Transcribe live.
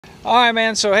All right,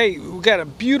 man. So, hey, we've got a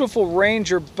beautiful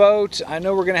Ranger boat. I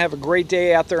know we're going to have a great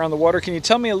day out there on the water. Can you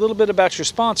tell me a little bit about your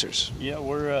sponsors? Yeah,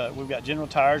 we've got General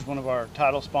Tires, one of our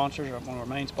title sponsors, one of our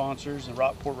main sponsors, and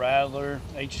Rockport Rattler,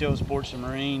 H2O Sports and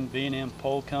Marine, B&M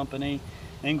Pole Company,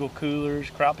 Engel Coolers,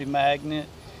 Crappie Magnet,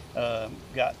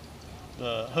 got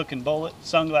the Hook and Bullet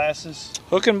sunglasses.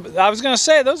 I was going to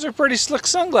say, those are pretty slick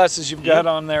sunglasses you've got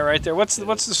on there right there. What's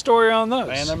the story on those?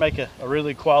 Man, they make a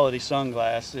really quality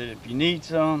sunglass. If you need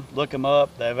some, look them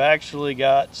up. They've actually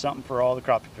got something for all the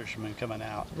crappie fishermen coming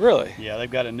out. Really? Yeah,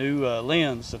 they've got a new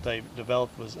lens that they've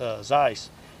developed with Zeiss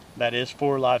that is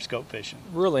for live scope fishing.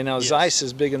 Really? Now, yes. Zeiss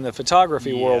is big in the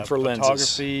photography world for lenses.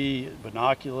 Photography,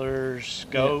 binoculars,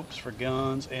 scopes for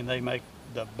guns, and they make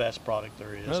the best product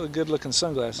there is. Well, the good-looking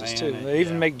sunglasses, too. They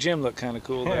even make Jim look kind of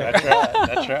cool there. That's right.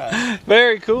 That's right.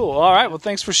 Very cool. All right. Well,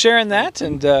 thanks for sharing that.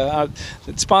 And the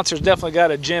sponsor's definitely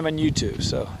got a gem in you, too.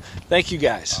 So thank you,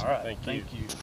 guys. All right. Thank you.